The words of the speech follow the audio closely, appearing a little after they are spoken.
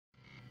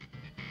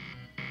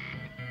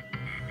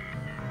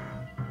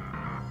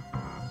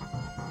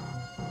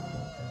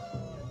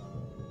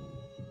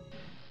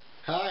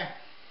Hi.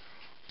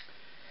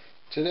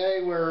 Today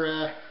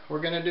we're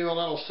going to do a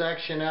little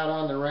section out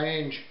on the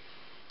range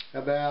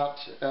about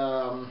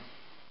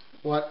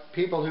what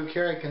people who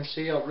carry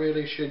concealed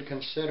really should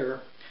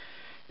consider,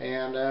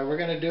 and we're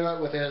going to do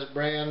it with this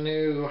brand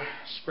new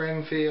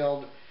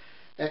Springfield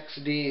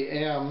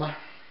XDM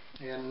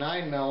in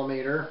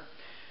 9mm.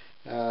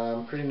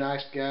 Pretty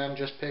nice gun,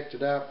 just picked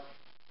it up.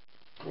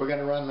 We're going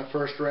to run the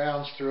first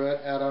rounds through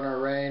it out on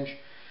our range.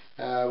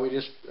 We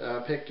just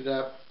picked it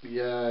up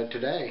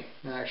today,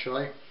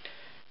 actually.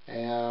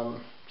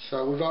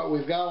 So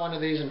we've got one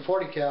of these in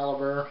 40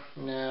 caliber.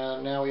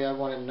 Now we have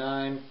one in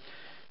 9,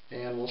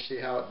 and we'll see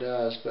how it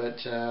does. But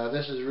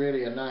this is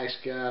really a nice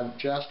gun.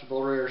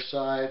 Adjustable rear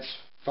sights,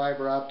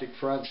 fiber optic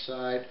front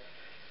sight,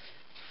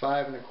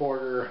 5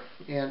 1/4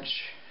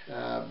 inch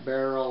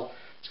barrel.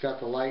 It's got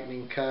the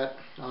lightning cut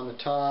on the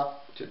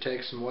top to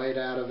take some weight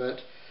out of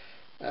it.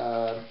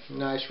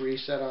 Nice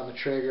reset on the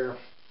trigger.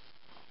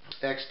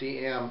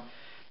 XDM.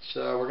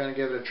 So we're going to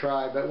give it a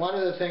try. But one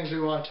of the things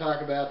we want to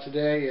talk about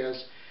today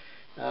is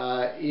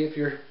if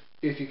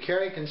you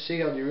carry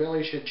concealed, you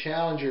really should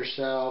challenge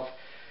yourself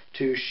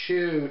to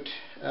shoot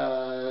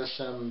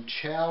some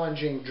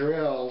challenging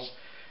drills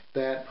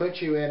that put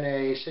you in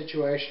a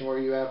situation where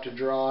you have to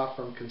draw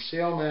from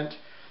concealment,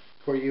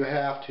 where you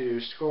have to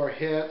score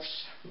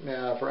hits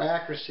for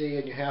accuracy,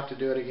 and you have to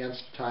do it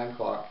against a time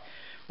clock.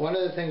 One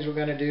of the things we're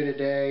going to do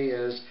today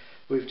is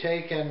we've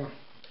taken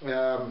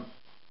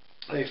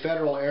a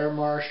Federal Air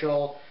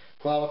Marshal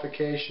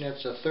qualification.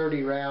 It's a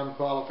 30-round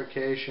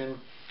qualification,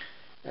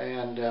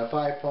 and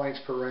 5 points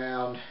per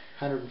round,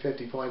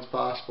 150 points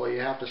possible.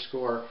 You have to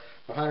score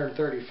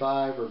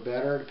 135 or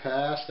better to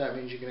pass. That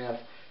means you can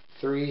have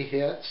 3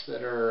 hits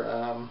that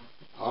are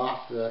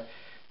off the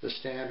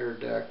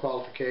standard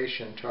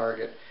qualification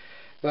target.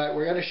 But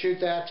we're going to shoot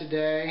that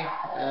today,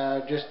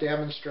 just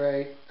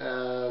demonstrate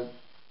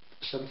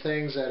some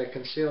things that a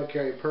concealed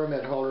carry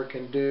permit holder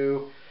can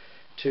do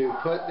to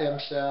put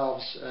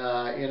themselves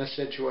in a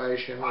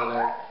situation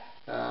where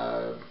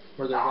they're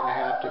going to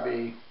have to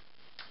be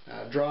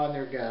drawing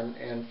their gun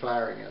and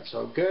firing it.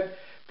 So good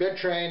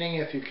training.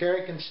 If you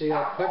carry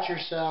concealed, put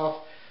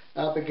yourself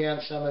up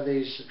against some of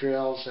these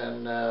drills,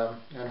 and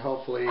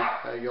hopefully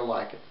you'll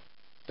like it.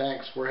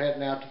 Thanks. We're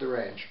heading out to the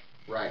range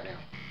right now.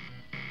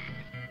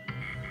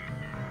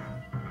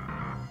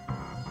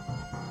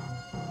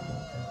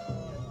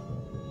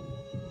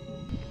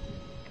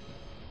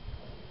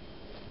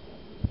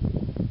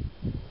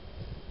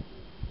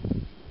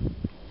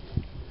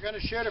 We're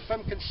going to shoot it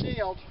from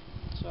concealed,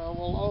 so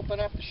we'll open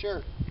up the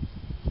shirt.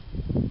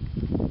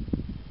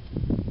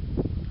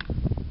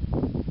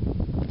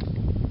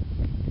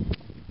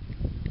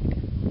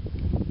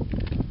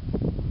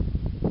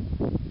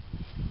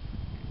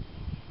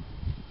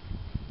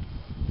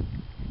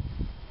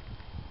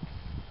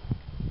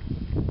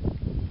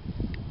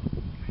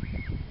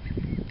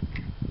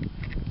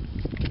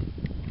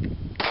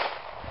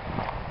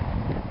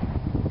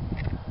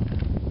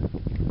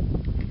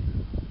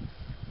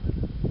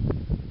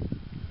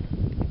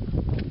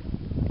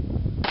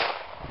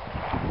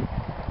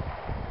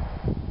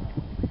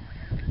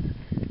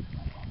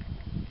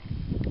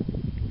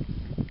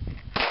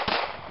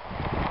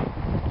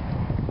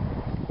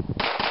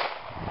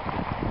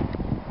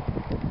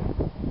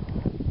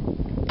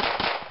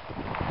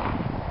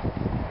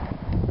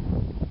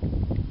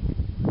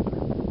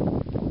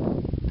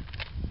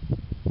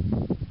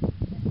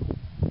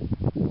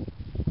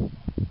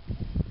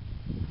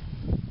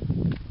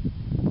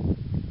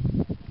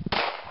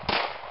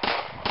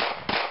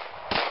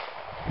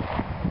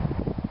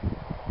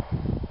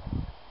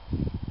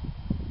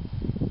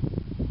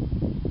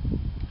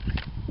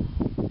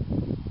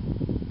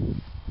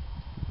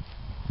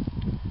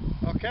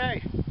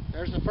 Okay,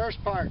 there's the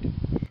first part.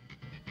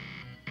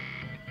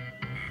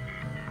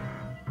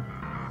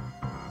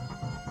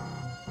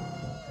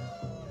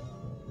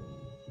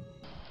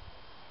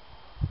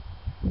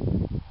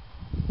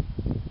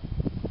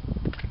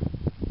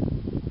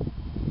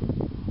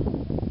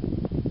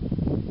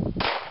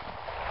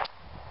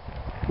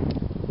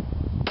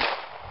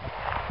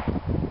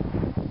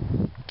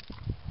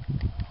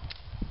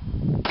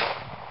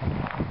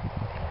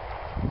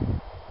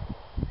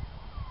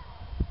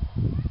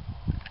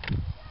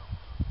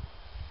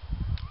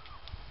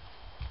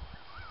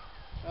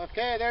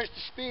 Okay, there's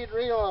the speed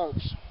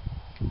reloads.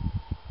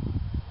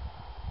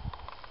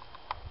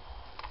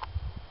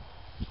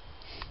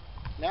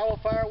 Now we'll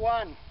fire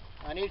 1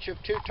 on each of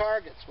 2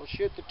 targets. We'll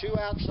shoot the 2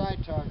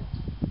 outside targets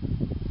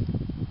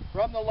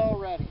from the low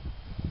ready.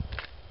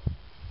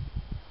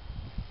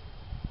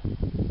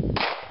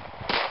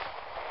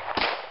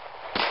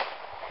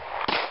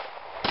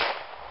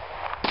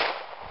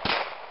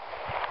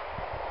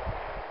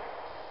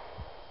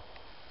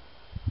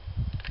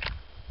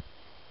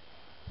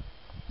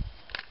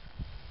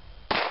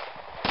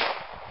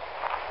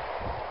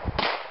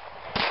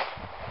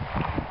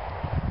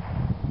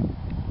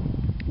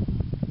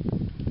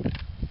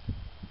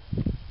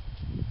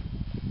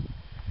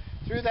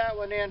 Threw that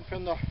one in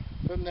from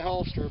the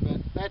holster, but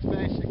that's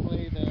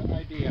basically the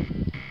idea.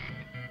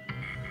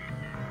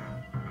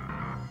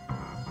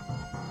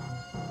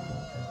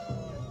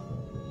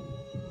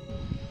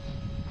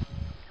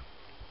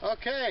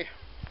 Okay.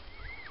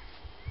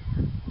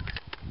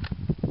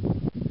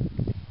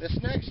 This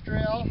next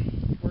drill,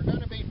 we're going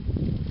to be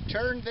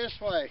turned this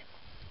way,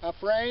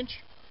 uprange.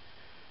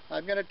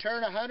 I'm going to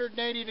turn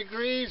 180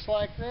 degrees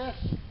like this,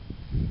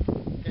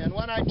 and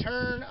when I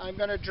turn, I'm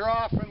going to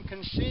draw from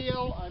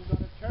conceal. I'm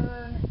going to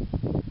turn.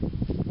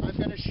 I'm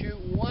going to shoot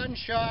one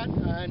shot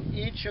on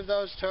each of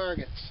those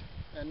targets,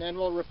 and then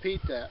we'll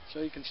repeat that so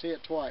you can see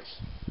it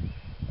twice.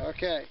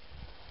 Okay,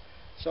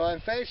 so I'm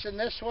facing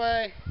this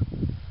way.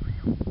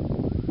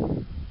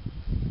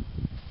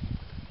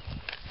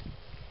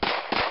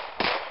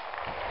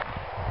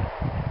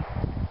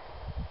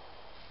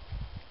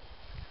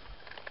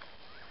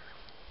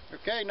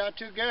 Okay, not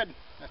too good.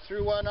 I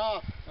threw one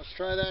off. Let's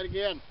try that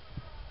again.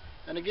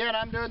 And again,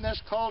 I'm doing this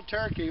cold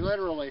turkey,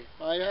 literally.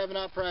 I have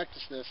not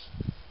practiced this.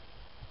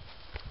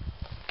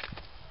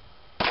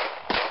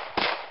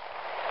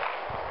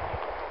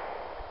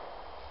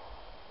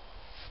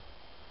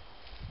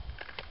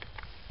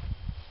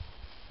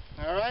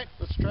 Alright,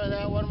 let's try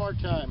that one more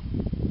time.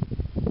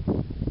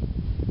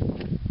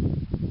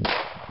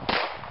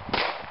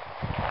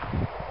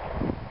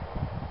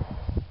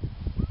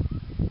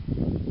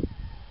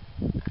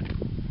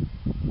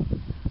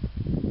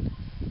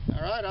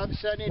 Alright,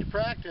 obviously I need to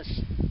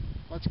practice.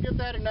 Let's give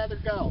that another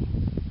go.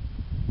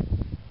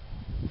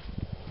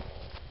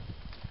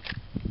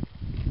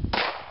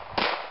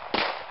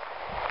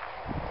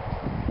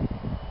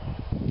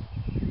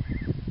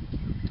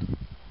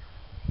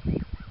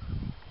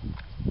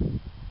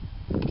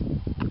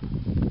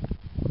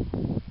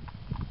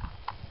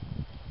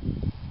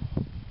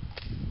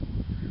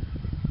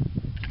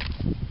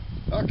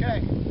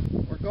 Okay,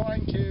 we're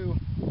going to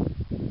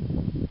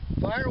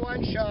fire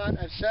one shot.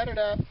 I've set it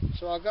up,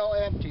 so I'll go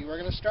empty. We're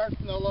going to start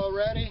from the low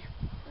ready.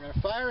 We're going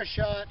to fire a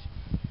shot.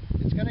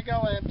 It's going to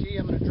go empty.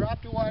 I'm going to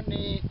drop to one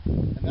knee,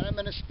 and then I'm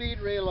going to speed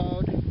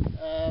reload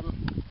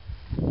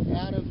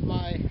out of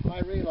my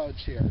reloads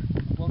here.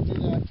 We'll do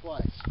that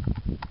twice.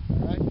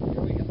 Alright,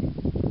 here we go.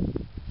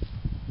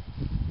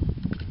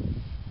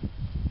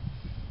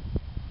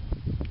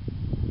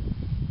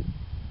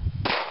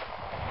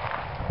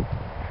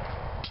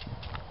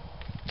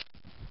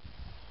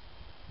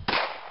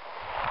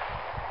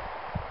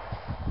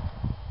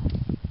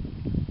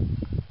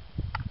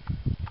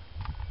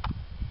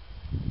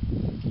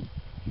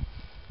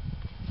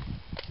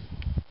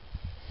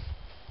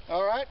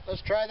 Alright,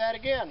 let's try that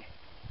again.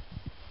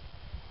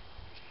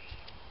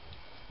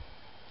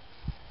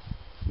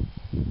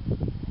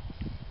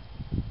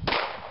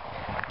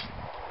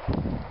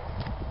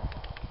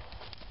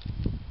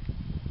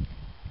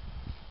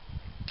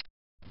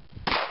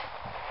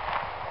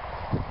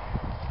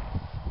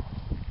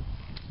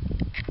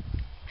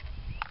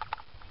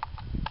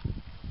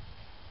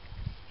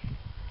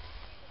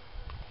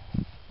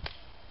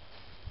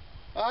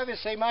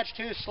 Obviously much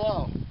too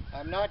slow.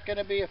 I'm not going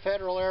to be a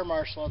federal air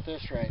marshal at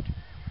this rate.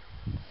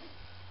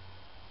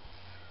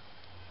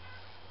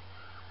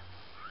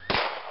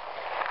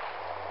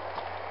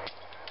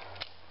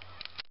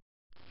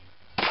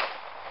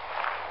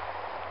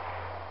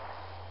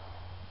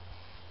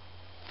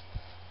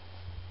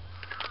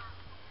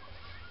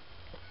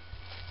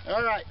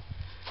 Alright,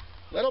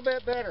 a little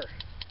bit better.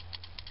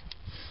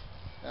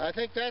 I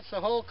think that's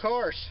the whole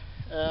course.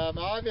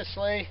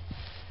 Obviously,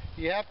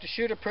 you have to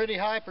shoot a pretty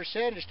high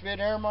percentage to be an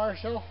air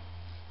marshal,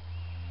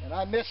 and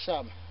I missed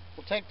some.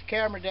 We'll take the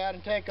camera down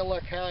and take a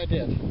look how I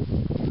did.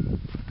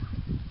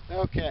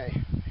 Okay,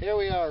 here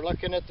we are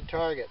looking at the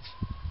targets.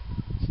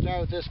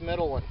 Start with this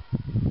middle one.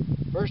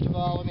 First of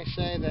all, let me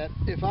say that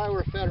if I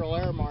were a federal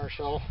air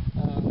marshal,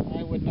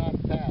 I would not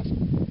have passed.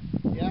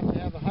 You have to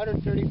have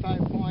 135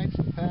 points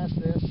to pass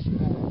this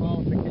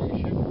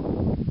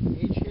qualification.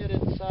 Each hit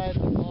inside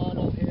the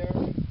bottle here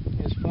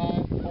is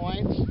 5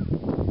 points.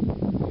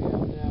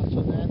 And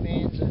so that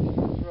means if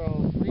you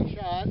throw 3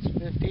 shots,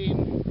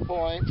 15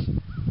 points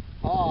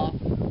off,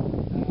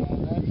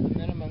 that's the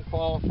minimum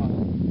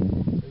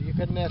qualifier. So you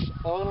could miss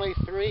only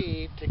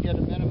 3 to get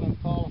a minimum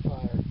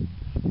qualifier.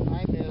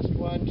 I missed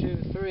 1,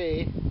 2,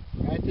 3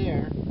 right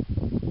there.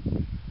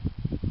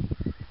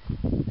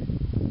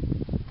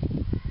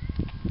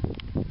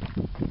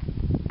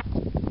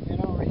 And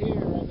over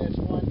here I missed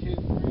 1, 2, 3.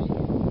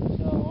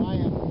 So I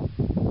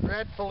am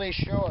dreadfully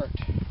short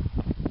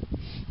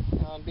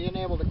on being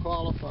able to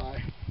qualify.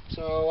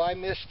 So I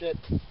missed it.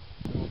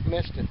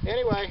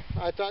 Anyway,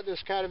 I thought this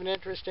was kind of an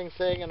interesting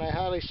thing, and I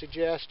highly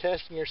suggest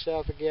testing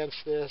yourself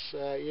against this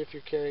if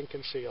you're carrying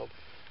concealed.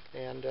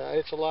 And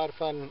it's a lot of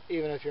fun,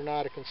 even if you're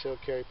not a concealed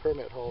carry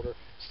permit holder.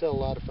 Still a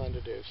lot of fun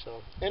to do.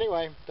 So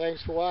anyway,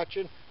 thanks for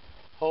watching.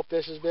 Hope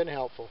this has been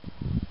helpful.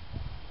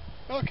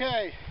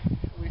 Okay,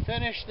 we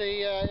finished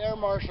the air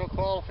marshal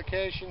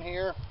qualification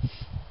here.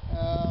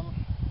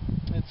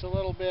 It's a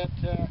little bit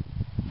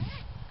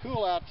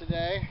cool out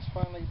today. It's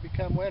finally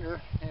become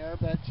winter here,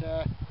 but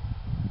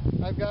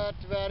I've got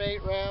about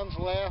 8 rounds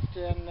left,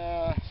 and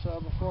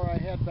so before I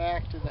head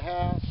back to the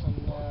house and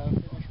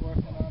finish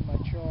working on my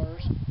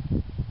chores,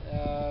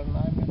 I'm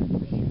going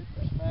to shoot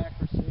for some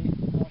accuracy.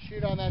 I'll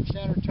shoot on that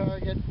center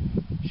target,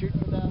 shoot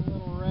for that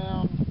little round.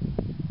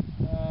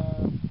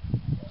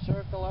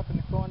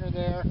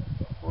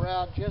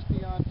 out just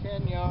beyond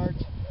 10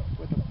 yards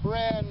with a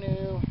brand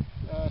new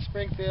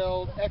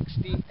Springfield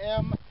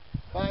XDM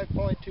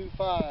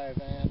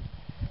 5.25, and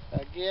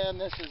again,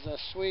 this is a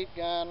sweet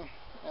gun.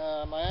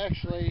 I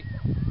actually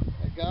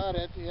got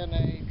it in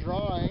a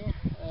drawing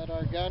at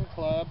our gun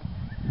club.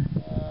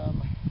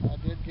 I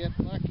did get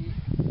lucky,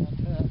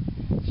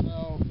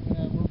 so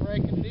we're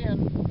breaking it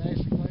in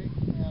basically,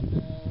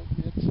 and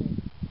it's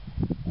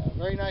a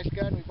very nice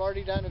gun. We've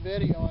already done a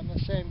video on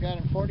this same gun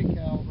in 40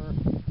 caliber,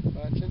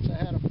 but since I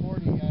had a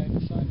 40, I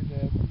decided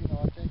to,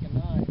 I'd take a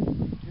 9,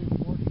 two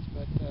 40s,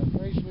 but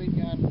very sweet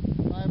gun.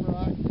 Fiber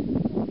optic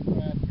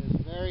thread is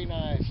very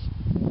nice.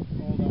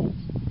 Hold on.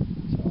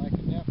 So I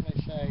can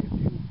definitely say, if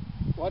you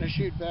want to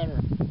shoot better,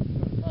 put a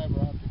fiber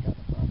optic on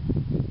the front.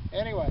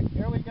 Anyway,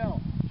 here we go.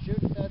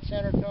 Shoot at that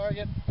center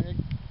target. I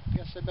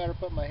guess I better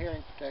put my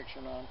hearing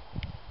protection on.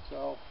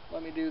 So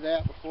let me do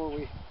that before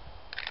we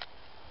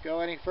go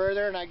any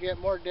further and I get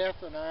more depth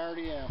than I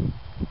already am.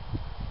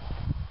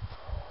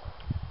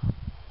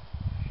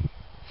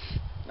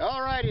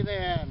 Alrighty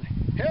then,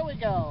 here we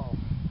go.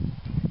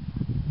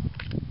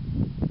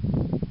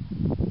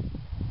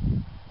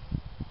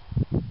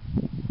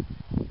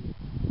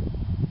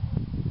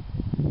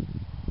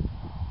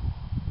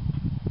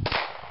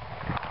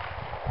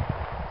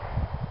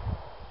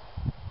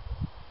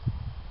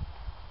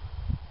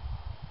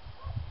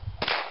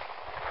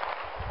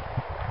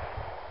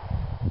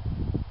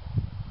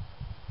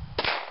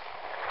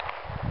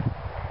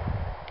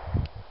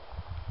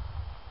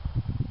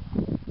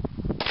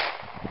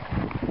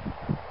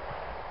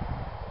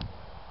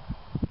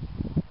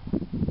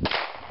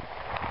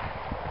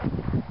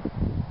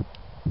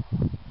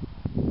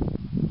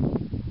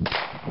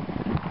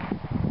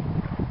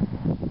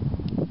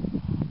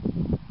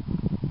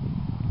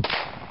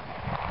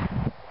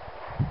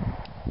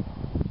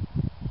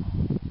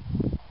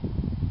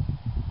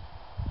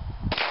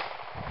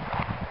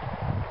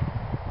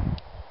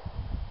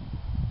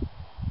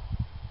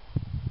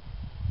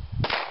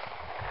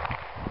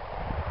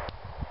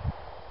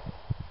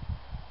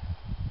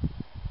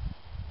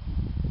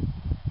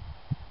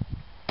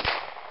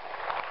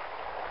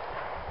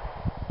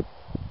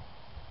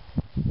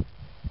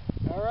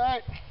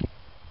 Alright.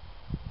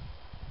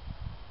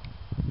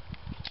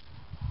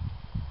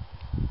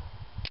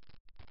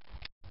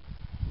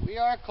 We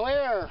are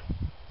clear.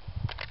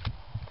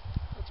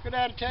 Let's go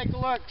down and take a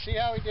look, see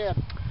how we did.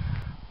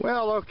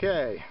 Well,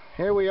 okay.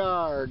 Here we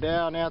are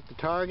down at the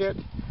target.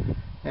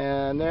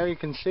 And there you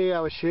can see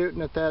I was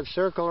shooting at that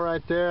circle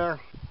right there.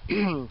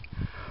 Ooh.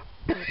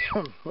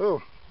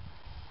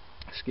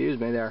 Excuse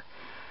me there.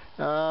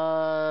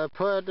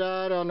 Put,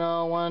 I don't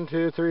know, 1,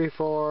 2, 3,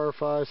 4,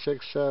 5,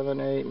 6, 7,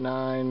 8,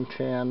 9,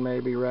 10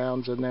 maybe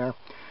rounds in there.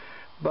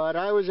 But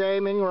I was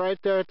aiming right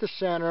there at the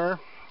center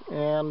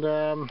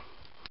and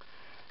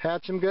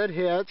had some good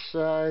hits.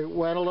 I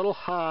went a little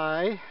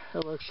high,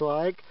 it looks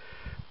like,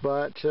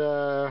 but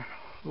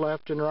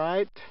left and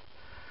right,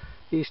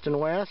 east and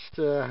west,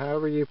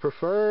 however you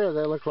prefer,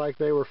 they look like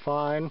they were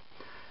fine.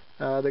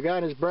 The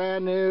gun is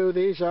brand new.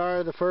 These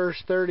are the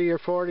first 30 or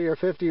 40 or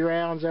 50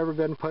 rounds ever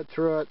been put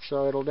through it,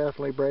 so it'll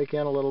definitely break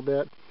in a little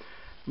bit.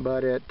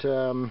 But it,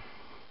 and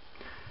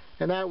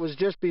that was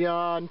just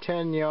beyond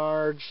 10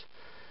 yards,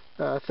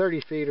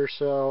 30 feet or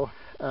so.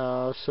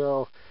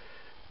 So,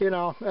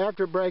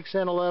 after it breaks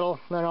in a little,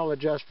 then I'll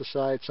adjust the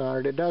sights on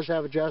it. It does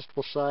have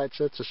adjustable sights.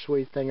 That's a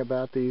sweet thing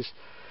about these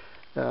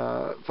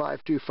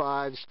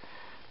 5.25s.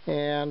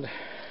 And,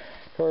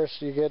 of course,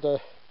 you get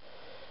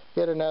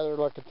another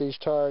look at these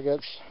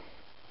targets.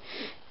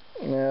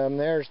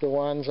 There's the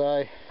ones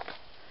I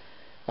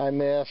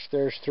missed.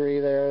 There's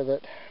 3 there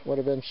that would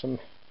have been some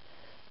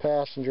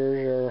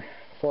passengers or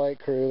flight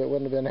crew that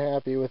wouldn't have been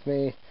happy with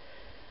me.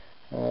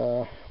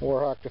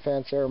 Warhawk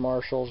Defense Air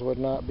Marshals would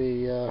not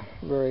be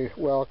very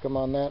welcome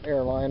on that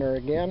airliner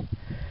again.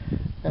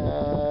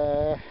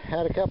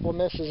 Had a couple of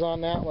misses on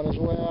that one as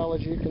well,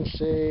 as you can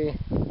see.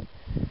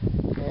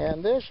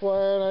 And this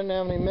one I didn't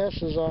have any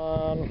misses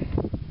on.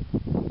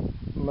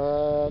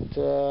 But,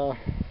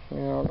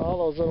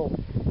 all those little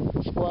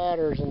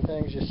splatters and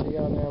things you see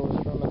on there was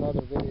from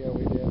another video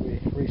we did. We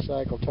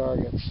recycle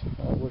targets.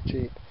 We're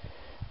cheap.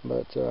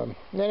 But,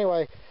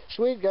 anyway,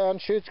 sweet gun,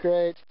 shoots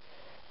great.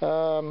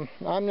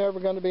 I'm never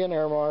going to be an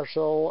air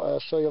marshal,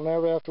 so you'll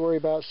never have to worry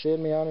about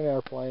seeing me on an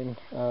airplane.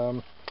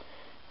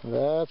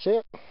 That's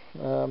it.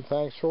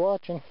 Thanks for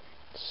watching.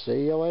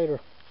 See you later.